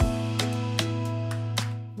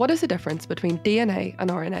What is the difference between DNA and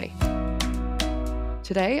RNA?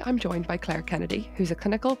 Today, I'm joined by Clare Kennedy, who's a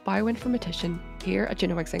Clinical Bioinformatician here at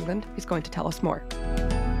Genomics England, who's going to tell us more.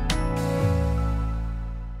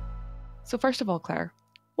 So first of all, Clare,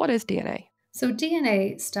 what is DNA? So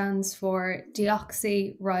DNA stands for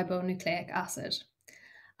deoxyribonucleic acid.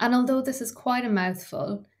 And although this is quite a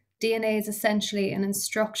mouthful, DNA is essentially an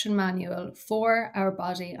instruction manual for our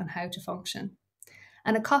body on how to function.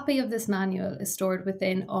 And a copy of this manual is stored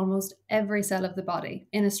within almost every cell of the body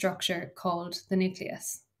in a structure called the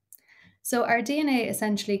nucleus. So our DNA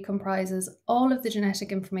essentially comprises all of the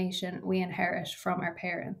genetic information we inherit from our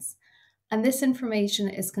parents. And this information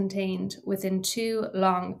is contained within two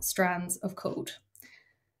long strands of code.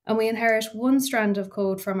 And we inherit one strand of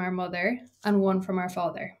code from our mother and one from our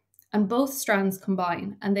father. And both strands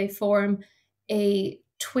combine and they form a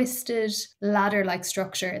twisted ladder-like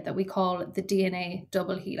structure that we call the DNA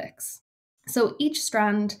double helix. So each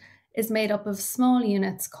strand is made up of small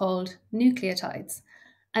units called nucleotides.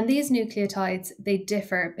 And these nucleotides, they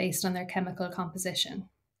differ based on their chemical composition.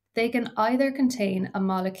 They can either contain a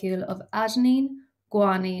molecule of adenine,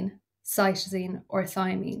 guanine, cytosine, or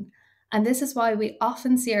thiamine. And this is why we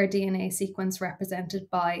often see our DNA sequence represented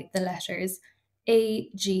by the letters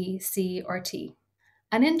A, G, C, or T.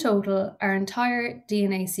 And in total, our entire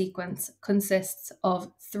DNA sequence consists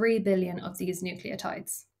of 3 billion of these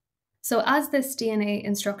nucleotides. So as this DNA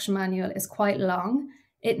instruction manual is quite long,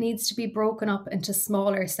 it needs to be broken up into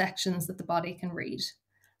smaller sections that the body can read.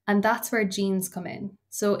 And that's where genes come in.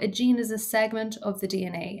 So a gene is a segment of the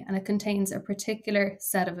DNA and it contains a particular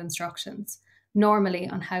set of instructions, normally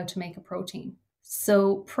on how to make a protein.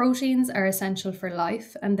 So proteins are essential for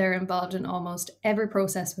life and they're involved in almost every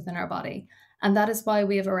process within our body. And that is why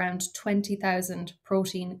we have around 20,000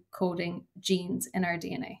 protein coding genes in our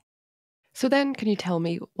DNA. So then, can you tell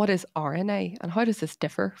me what is RNA and how does this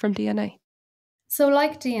differ from DNA? So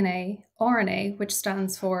like DNA, RNA, which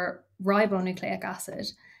stands for ribonucleic acid,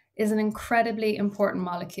 is an incredibly important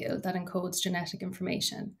molecule that encodes genetic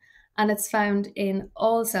information, and it's found in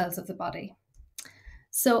all cells of the body.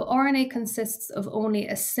 So RNA consists of only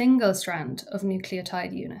a single strand of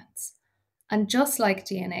nucleotide units. And just like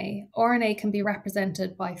DNA, RNA can be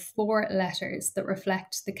represented by 4 letters that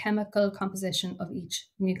reflect the chemical composition of each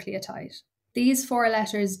nucleotide. These 4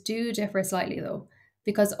 letters do differ slightly though,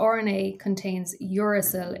 because RNA contains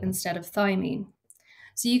uracil instead of thiamine.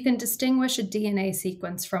 So you can distinguish a DNA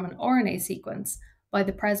sequence from an RNA sequence by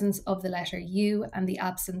the presence of the letter U and the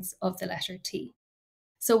absence of the letter T.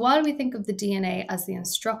 So while we think of the DNA as the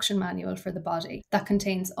instruction manual for the body that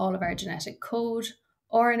contains all of our genetic code,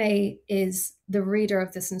 RNA is the reader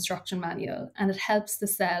of this instruction manual and it helps the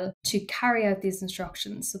cell to carry out these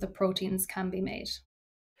instructions so the proteins can be made.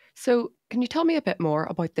 So can you tell me a bit more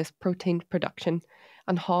about this protein production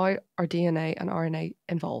and how are DNA and RNA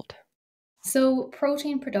involved? So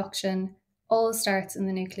protein production all starts in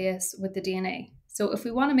the nucleus with the DNA. So if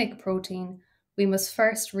we want to make a protein, we must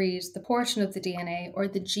first read the portion of the DNA or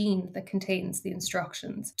the gene that contains the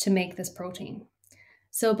instructions to make this protein.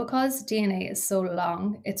 So because DNA is so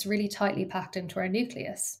long, it's really tightly packed into our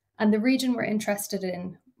nucleus, and the region we're interested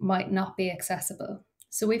in might not be accessible.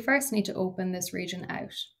 So we first need to open this region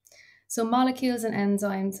out. So molecules and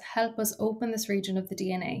enzymes help us open this region of the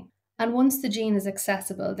DNA. And once the gene is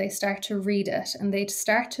accessible, they start to read it and they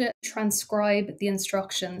start to transcribe the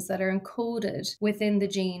instructions that are encoded within the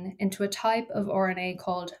gene into a type of RNA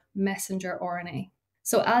called messenger RNA.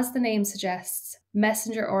 So as the name suggests,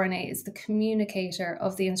 messenger RNA is the communicator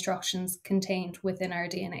of the instructions contained within our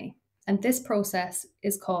DNA. And this process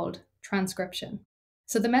is called transcription.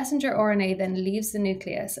 So the messenger RNA then leaves the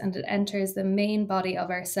nucleus and it enters the main body of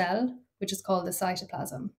our cell, which is called the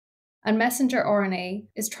cytoplasm. And messenger RNA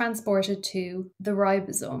is transported to the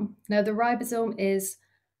ribosome. Now, the ribosome is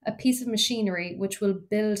a piece of machinery which will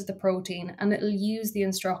build the protein and it'll use the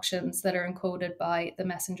instructions that are encoded by the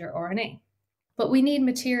messenger RNA. But we need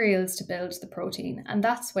materials to build the protein, and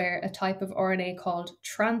that's where a type of RNA called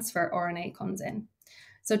transfer RNA comes in.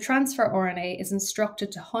 So transfer RNA is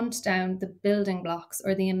instructed to hunt down the building blocks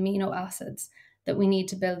or the amino acids that we need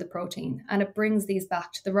to build the protein, and it brings these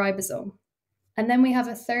back to the ribosome. And then we have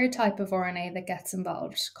a third type of RNA that gets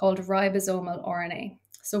involved called ribosomal RNA.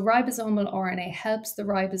 So ribosomal RNA helps the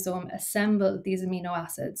ribosome assemble these amino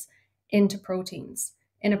acids into proteins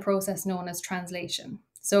in a process known as translation.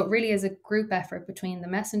 So it really is a group effort between the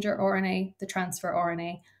messenger RNA, the transfer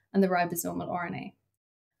RNA, and the ribosomal RNA.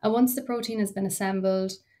 And once the protein has been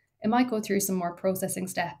assembled, it might go through some more processing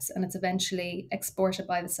steps and it's eventually exported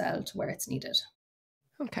by the cell to where it's needed.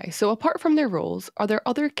 Okay, so apart from their roles, are there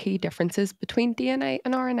other key differences between DNA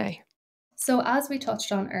and RNA? So as we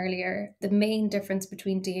touched on earlier, the main difference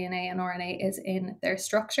between DNA and RNA is in their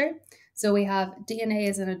structure. So we have DNA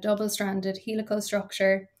is in a double-stranded helical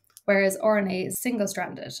structure, whereas RNA is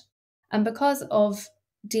single-stranded. And because of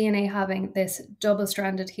DNA having this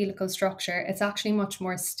double-stranded helical structure, it's actually much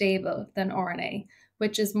more stable than RNA,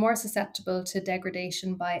 which is more susceptible to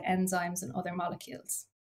degradation by enzymes and other molecules.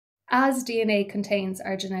 As DNA contains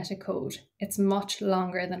our genetic code, it's much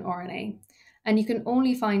longer than RNA. And you can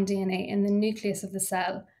only find DNA in the nucleus of the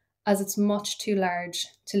cell, as it's much too large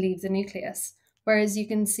to leave the nucleus, whereas you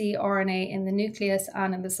can see RNA in the nucleus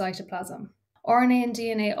and in the cytoplasm. RNA and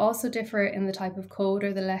DNA also differ in the type of code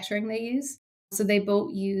or the lettering they use. So they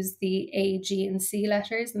both use the A, G, and C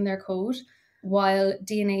letters in their code, while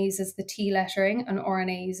DNA uses the T lettering and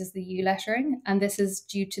RNA uses the U lettering. And this is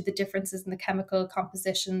due to the differences in the chemical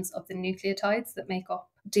compositions of the nucleotides that make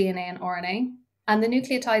up DNA and RNA. And the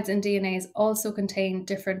nucleotides in DNAs also contain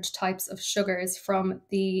different types of sugars from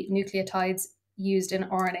the nucleotides used in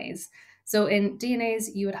RNAs. So in DNAs,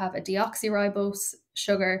 you would have a deoxyribose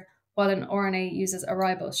sugar, while an RNA uses a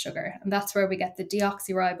ribose sugar. And that's where we get the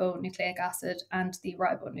deoxyribonucleic acid and the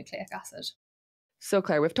ribonucleic acid. So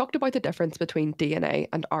Claire, we've talked about the difference between DNA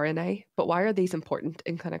and RNA, but why are these important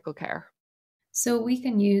in clinical care? So we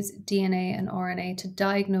can use DNA and RNA to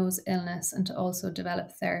diagnose illness and to also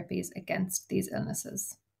develop therapies against these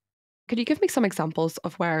illnesses. Could you give me some examples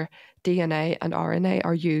of where DNA and RNA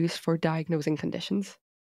are used for diagnosing conditions?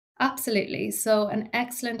 Absolutely. So an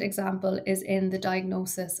excellent example is in the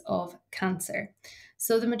diagnosis of cancer.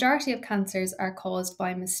 So the majority of cancers are caused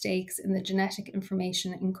by mistakes in the genetic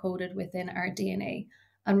information encoded within our DNA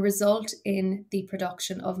and result in the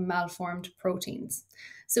production of malformed proteins.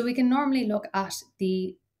 So we can normally look at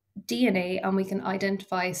the DNA and we can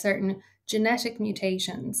identify certain genetic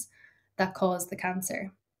mutations that cause the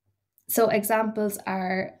cancer. So examples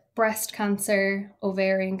are breast cancer,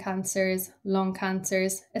 ovarian cancers, lung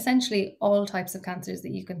cancers, essentially all types of cancers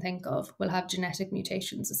that you can think of will have genetic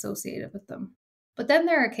mutations associated with them. But then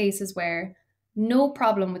there are cases where no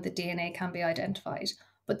problem with the DNA can be identified.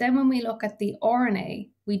 But then when we look at the RNA,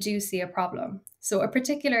 we do see a problem. So a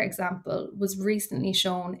particular example was recently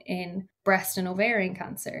shown in breast and ovarian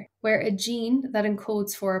cancer, where a gene that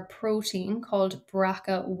encodes for a protein called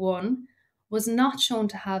BRCA1 was not shown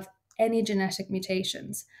to have any genetic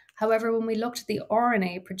mutations. However, when we looked at the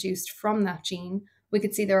RNA produced from that gene, we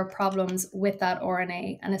could see there are problems with that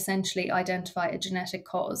RNA and essentially identify a genetic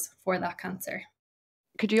cause for that cancer.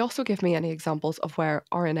 Could you also give me any examples of where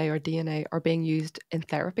RNA or DNA are being used in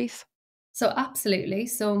therapies? So absolutely.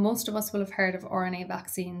 So most of us will have heard of RNA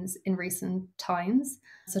vaccines in recent times,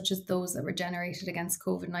 such as those that were generated against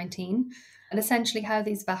COVID-19. And essentially how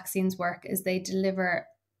these vaccines work is they deliver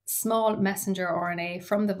small messenger RNA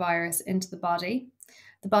from the virus into the body.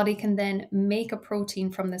 The body can then make a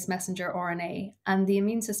protein from this messenger RNA, and the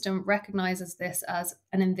immune system recognizes this as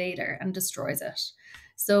an invader and destroys it.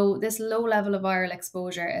 So this low level of viral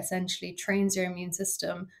exposure essentially trains your immune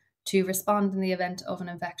system to respond in the event of an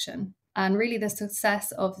infection. And really the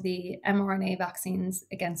success of the mRNA vaccines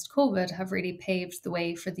against COVID have really paved the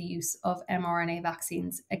way for the use of mRNA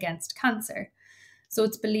vaccines against cancer. So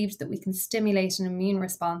it's believed that we can stimulate an immune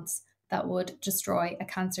response that would destroy a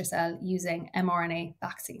cancer cell using mRNA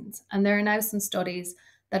vaccines. And there are now some studies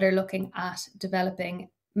that are looking at developing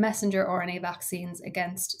messenger RNA vaccines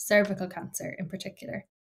against cervical cancer in particular.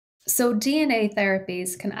 So DNA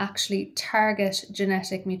therapies can actually target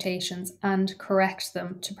genetic mutations and correct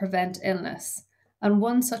them to prevent illness. And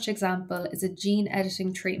one such example is a gene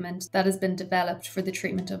editing treatment that has been developed for the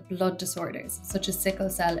treatment of blood disorders, such as sickle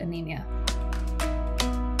cell anemia.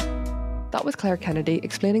 That was Clare Kennedy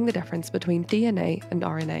explaining the difference between DNA and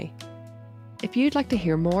RNA. If you'd like to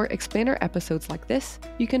hear more explainer episodes like this,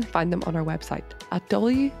 you can find them on our website at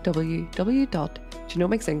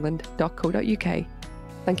www.genomicsengland.co.uk.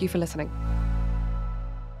 Thank you for listening.